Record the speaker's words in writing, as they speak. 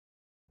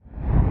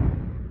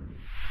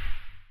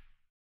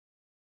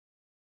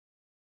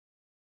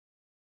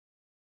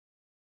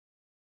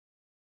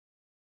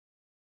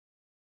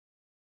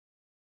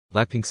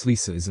Blackpink's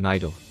Lisa is an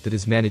idol that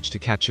has managed to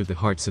capture the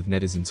hearts of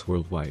netizens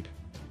worldwide.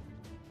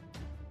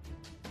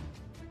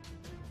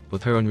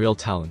 With her unreal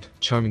talent,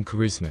 charming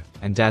charisma,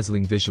 and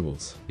dazzling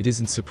visuals, it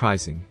isn't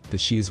surprising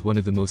that she is one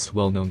of the most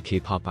well-known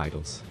K-pop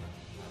idols.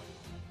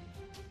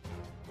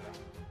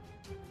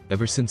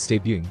 Ever since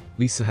debuting,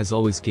 Lisa has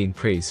always gained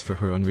praise for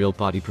her unreal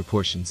body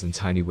proportions and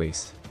tiny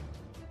waist.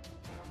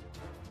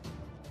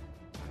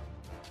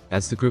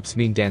 As the group's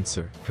main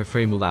dancer, her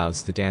frame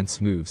allows the dance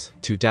moves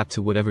to adapt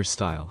to whatever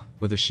style,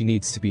 whether she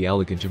needs to be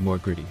elegant or more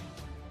gritty.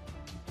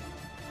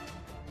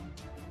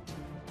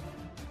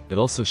 It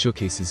also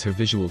showcases her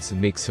visuals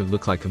and makes her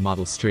look like a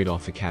model straight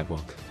off a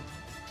catwalk.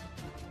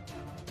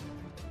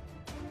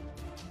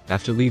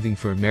 After leaving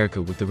for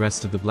America with the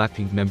rest of the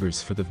Blackpink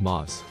members for the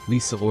VMAs,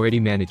 Lisa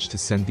already managed to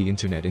send the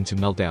internet into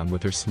meltdown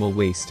with her small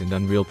waist and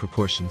unreal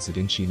proportions at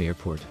Incheon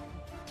airport.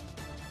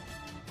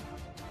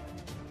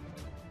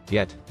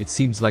 Yet, it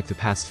seems like the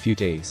past few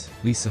days,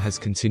 Lisa has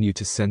continued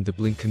to send the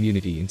Blink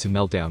community into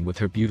meltdown with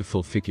her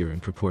beautiful figure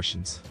and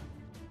proportions.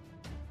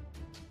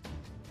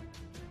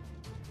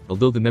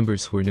 Although the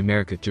members were in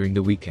America during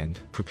the weekend,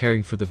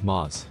 preparing for the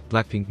VMAs,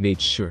 Blackpink made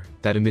sure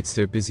that amidst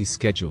their busy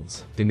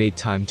schedules, they made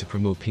time to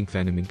promote Pink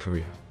Venom in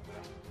Korea.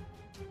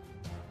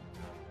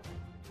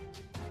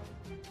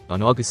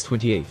 On August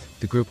 28th,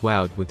 the group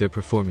wowed with their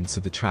performance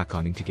of the track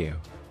on Inkigayo.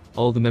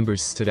 All the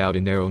members stood out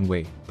in their own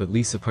way, but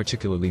Lisa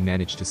particularly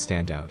managed to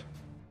stand out.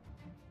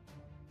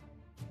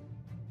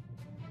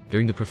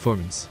 During the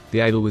performance,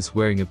 the idol was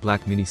wearing a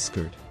black mini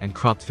skirt and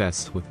cropped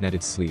vest with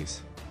netted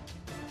sleeves.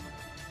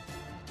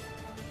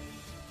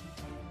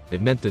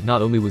 It meant that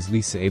not only was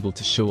Lisa able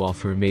to show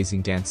off her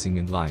amazing dancing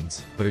and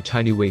lines, but her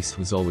tiny waist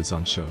was always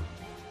on show.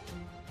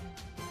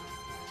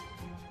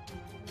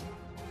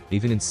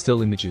 Even in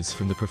still images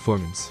from the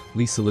performance,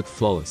 Lisa looked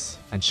flawless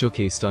and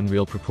showcased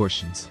unreal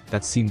proportions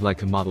that seemed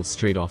like a model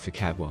straight off a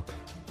catwalk.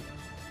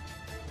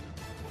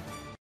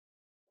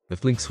 The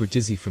Blinks were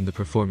dizzy from the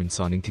performance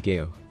on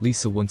Inkigayo.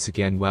 Lisa once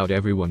again wowed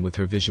everyone with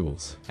her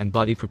visuals and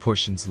body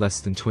proportions less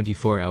than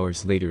 24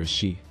 hours later as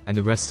she and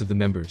the rest of the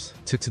members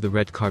took to the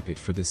red carpet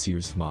for this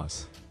year's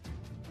VMAs.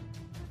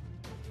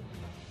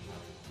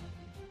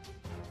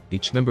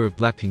 Each member of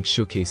Blackpink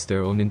showcased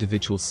their own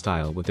individual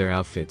style with their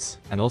outfits,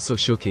 and also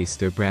showcased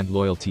their brand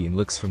loyalty in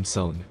looks from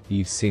Celine,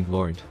 Yves Saint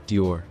Laurent,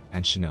 Dior,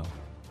 and Chanel.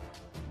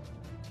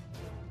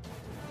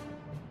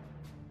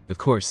 Of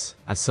course,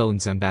 as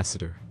Celine's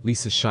ambassador,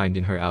 Lisa shined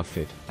in her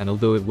outfit, and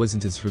although it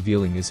wasn't as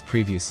revealing as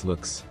previous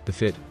looks, the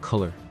fit,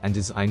 color, and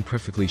design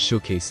perfectly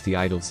showcased the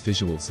idol's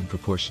visuals and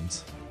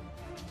proportions.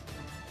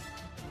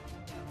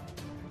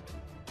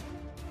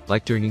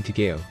 Like during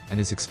Inkigayo,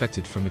 and as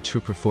expected from a true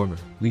performer,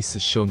 Lisa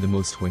shone the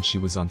most when she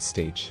was on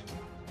stage.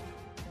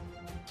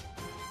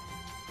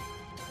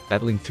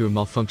 Battling through a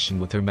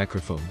malfunction with her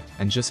microphone,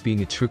 and just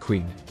being a true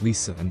queen,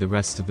 Lisa and the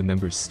rest of the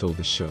members stole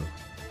the show.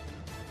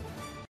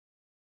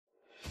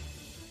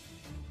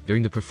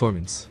 During the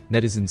performance,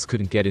 netizens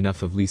couldn't get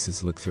enough of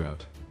Lisa's look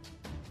throughout.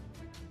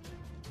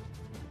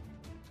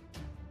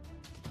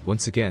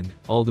 Once again,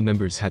 all the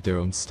members had their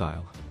own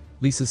style.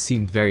 Lisa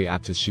seemed very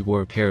apt as she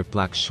wore a pair of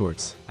black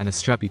shorts and a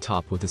strappy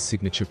top with a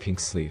signature pink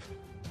sleeve.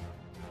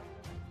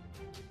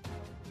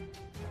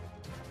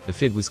 The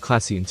fit was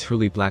classy and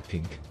truly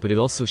Blackpink, but it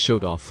also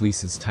showed off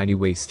Lisa's tiny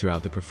waist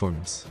throughout the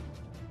performance.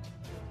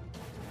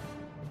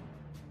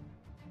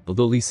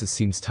 Although Lisa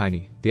seems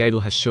tiny, the idol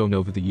has shown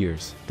over the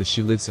years that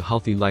she lives a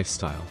healthy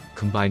lifestyle,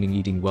 combining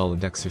eating well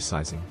and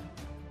exercising.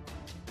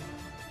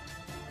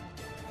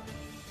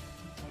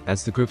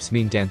 As the group's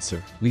main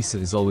dancer, Lisa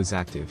is always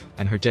active,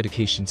 and her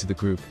dedication to the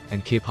group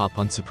and K-pop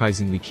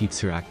unsurprisingly keeps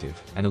her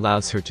active and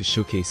allows her to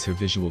showcase her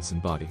visuals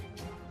and body.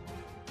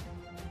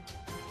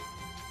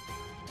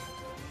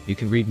 You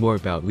can read more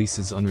about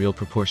Lisa's unreal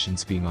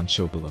proportions being on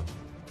show below.